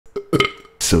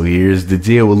So here's the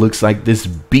deal. It looks like this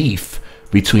beef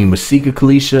between Masika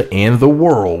Kalysha and the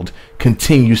world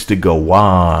continues to go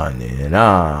on and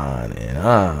on and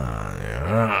on and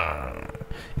on.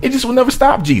 It just will never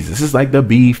stop, Jesus. It's like the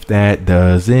beef that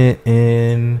doesn't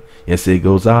end. Yes, it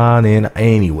goes on. And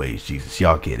anyways, Jesus,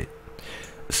 y'all get it.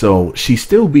 So she's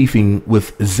still beefing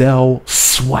with Zell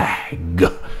Swag.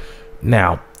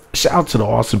 Now, shout out to the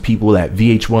awesome people at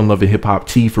VH1 Love and Hip Hop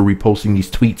T for reposting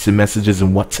these tweets and messages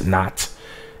and what's not.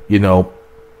 You know,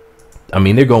 I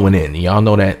mean, they're going in. Y'all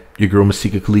know that your girl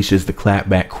Masika Kalysha is the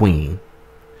clapback queen.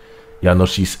 Y'all know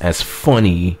she's as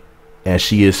funny as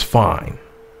she is fine.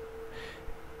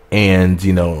 And,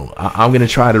 you know, I'm going to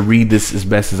try to read this as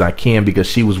best as I can because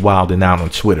she was wilding out on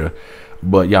Twitter.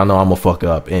 But y'all know I'm going to fuck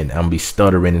up and I'm going to be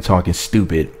stuttering and talking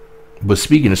stupid. But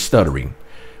speaking of stuttering,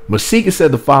 Masika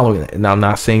said the following. And I'm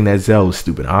not saying that Zell is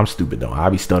stupid. I'm stupid, though. I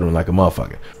be stuttering like a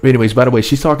motherfucker. But anyways, by the way,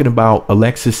 she's talking about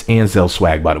Alexis and Zell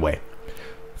Swag, by the way.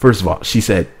 First of all, she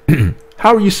said,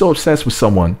 how are you so obsessed with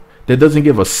someone that doesn't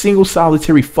give a single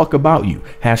solitary fuck about you?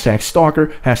 Hashtag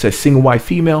stalker, hashtag single white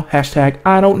female, hashtag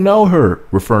I don't know her,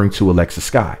 referring to Alexis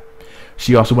Sky.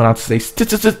 She also went on to say,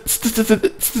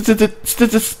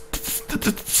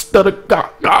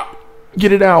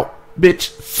 get it out,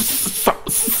 bitch.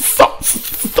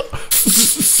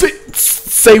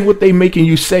 Say what they making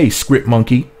you say, script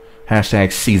monkey.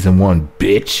 Hashtag season 1,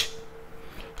 bitch.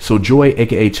 So Joy,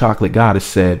 aka Chocolate Goddess,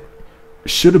 said,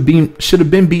 should have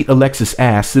been beat Alexis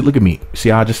ass. See, look at me. See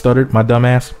how I just stuttered, my dumb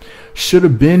ass? You should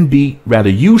have been beat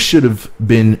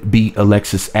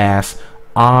Alexis ass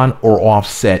on or off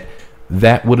set.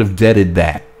 That would have deaded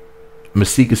that.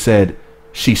 Masika said,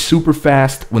 she's super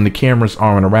fast when the cameras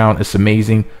aren't around. It's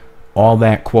amazing. All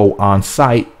that quote on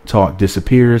site talk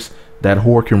disappears. That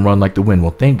whore can run like the wind.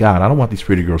 Well, thank God. I don't want these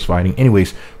pretty girls fighting.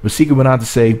 Anyways, Masika went on to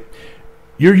say,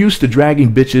 you're used to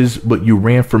dragging bitches, but you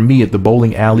ran from me at the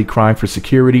bowling alley crying for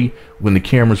security when the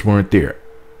cameras weren't there.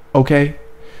 Okay?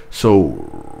 So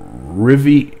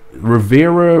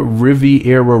Riviera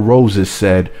Roses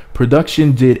said,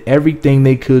 production did everything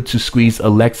they could to squeeze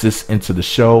Alexis into the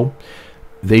show.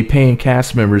 They paying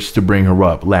cast members to bring her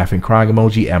up. Laughing crying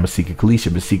emoji at Masika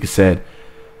Kalysha. Masika said,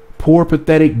 poor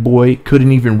pathetic boy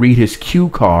couldn't even read his cue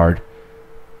card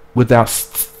without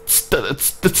stuttering.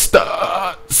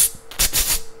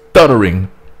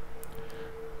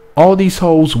 All these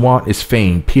hoes want is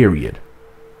fame, period.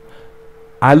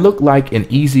 I look like an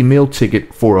easy meal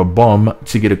ticket for a bum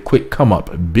to get a quick come up.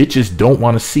 Bitches don't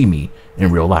want to see me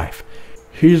in real life.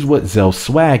 Here's what Zell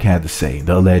Swag had to say,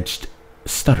 the alleged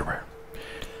stutterer.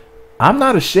 I'm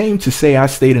not ashamed to say I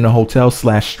stayed in a hotel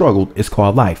 / struggled. It's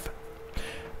called life.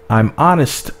 I'm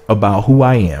honest about who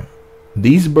I am.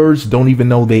 These birds don't even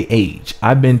know they age.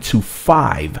 I've been to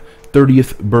 5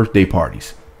 30th birthday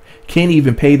parties. Can't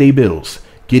even pay their bills.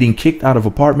 Getting kicked out of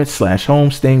apartment /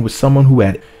 home, staying with someone who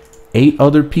had 8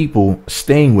 other people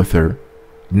staying with her.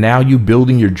 Now you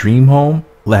building your dream home?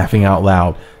 Laughing out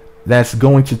loud. That's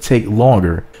going to take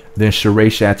longer than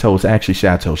Sheree Chateau. It's actually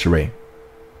Chateau Sheree.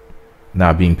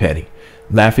 Not being petty.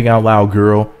 Laughing out loud,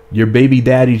 girl. Your baby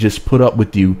daddy just put up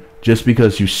with you just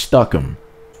because you stuck him.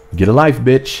 Get a life,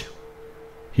 bitch.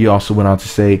 He also went on to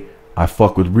say, I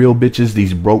fuck with real bitches.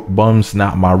 These broke bums,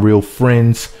 not my real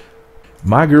friends.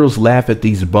 My girls laugh at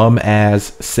these bum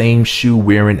ass, same shoe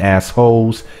wearing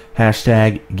assholes.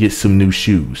 Hashtag get some new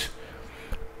shoes.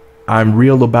 I'm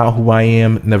real about who I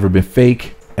am. Never been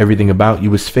fake. Everything about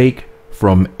you is fake.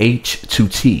 From H to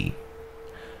T.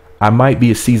 I might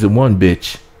be a season 1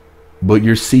 bitch, but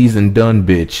you're season done,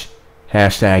 bitch.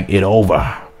 Hashtag it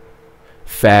over.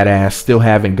 Fat ass, still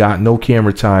haven't got no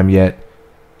camera time yet.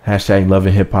 Hashtag love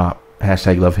and hip hop.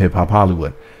 Hashtag love hip hop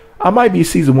Hollywood. I might be a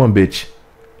season 1 bitch,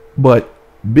 but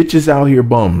bitches out here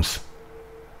bums.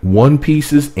 One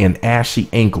pieces and ashy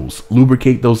ankles.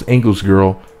 Lubricate those ankles,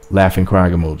 girl. Laughing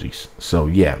crying emojis. So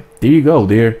yeah, there you go.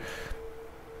 They're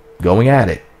going at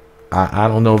it. I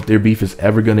don't know if their beef is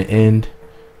ever going to end.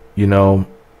 You know,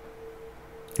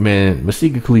 man,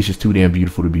 Masika Kalysha is too damn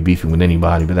beautiful to be beefing with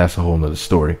anybody, but that's a whole nother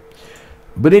story.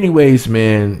 But anyways,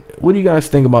 man, what do you guys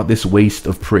think about this waste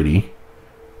of pretty?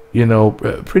 You know,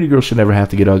 pretty girls should never have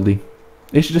to get ugly.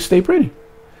 They should just stay pretty.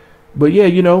 But yeah,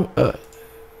 you know,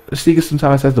 Masika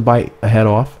sometimes has to bite a head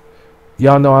off.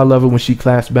 Y'all know I love her when she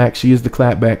claps back. She is the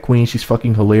clapback queen. She's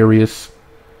fucking hilarious.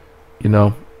 You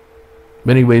know.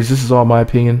 But anyways, this is all my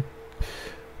opinion.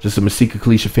 Just a Masika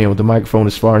Kalysha fan with the microphone.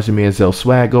 As far as the man Zell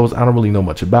Swag goes, I don't really know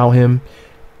much about him.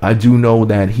 I do know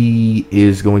that he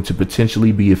is going to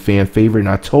potentially be a fan favorite, and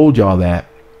I told y'all that.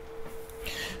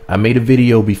 I made a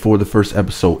video before the first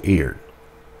episode aired.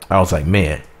 I was like,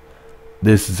 man,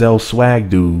 this Zell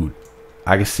Swag dude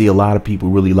I can see a lot of people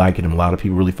really liking him, a lot of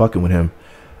people really fucking with him.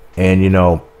 And, you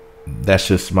know, that's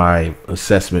just my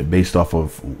assessment based off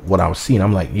of what I was seeing.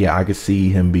 I'm like, yeah, I could see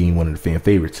him being one of the fan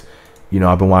favorites. You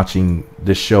know, I've been watching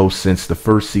this show since the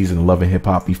first season of Love and Hip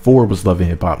Hop. Before it was Love and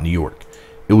Hip Hop New York.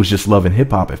 It was just Love and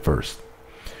Hip Hop at first.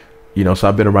 You know, so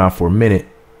I've been around for a minute.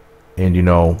 And, you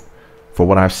know, for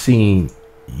what I've seen,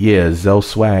 yeah, Zell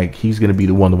Swag, he's going to be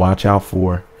the one to watch out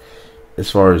for as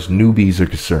far as newbies are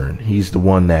concerned. He's the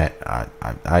one that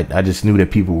I just knew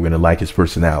that people were going to like his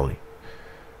personality.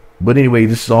 But anyway,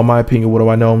 this is all my opinion. What do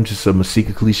I know? I'm just a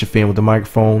Masika Kalysha fan with a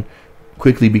microphone,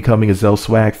 quickly becoming a Zell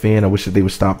Swag fan. I wish that they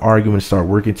would stop arguing and start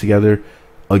working together.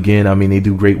 Again, I mean, they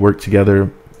do great work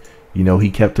together. You know,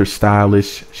 he kept her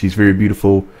stylish. She's very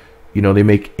beautiful. You know, they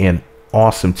make an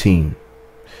awesome team.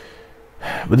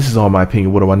 But this is all my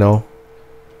opinion. What do I know?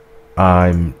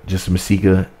 I'm just a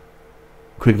Masika,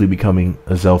 quickly becoming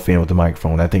a Zell fan with the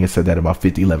microphone. I think I said that about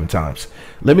 11 times.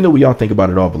 Let me know what y'all think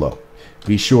about it all below.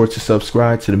 Be sure to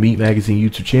subscribe to the Meat Magazine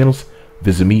YouTube channels.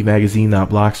 Visit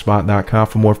meatmagazine.blogspot.com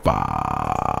for more.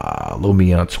 Follow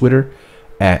me on Twitter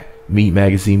at Meat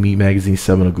Magazine, Meat Magazine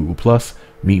 7 on Google+,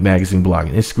 Meat Magazine blog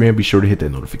and Instagram. Be sure to hit that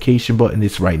notification button.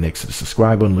 It's right next to the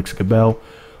subscribe button. Looks like a bell.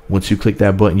 Once you click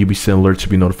that button, you'll be sent alerts to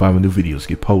be notified when new videos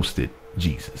get posted.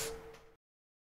 Jesus.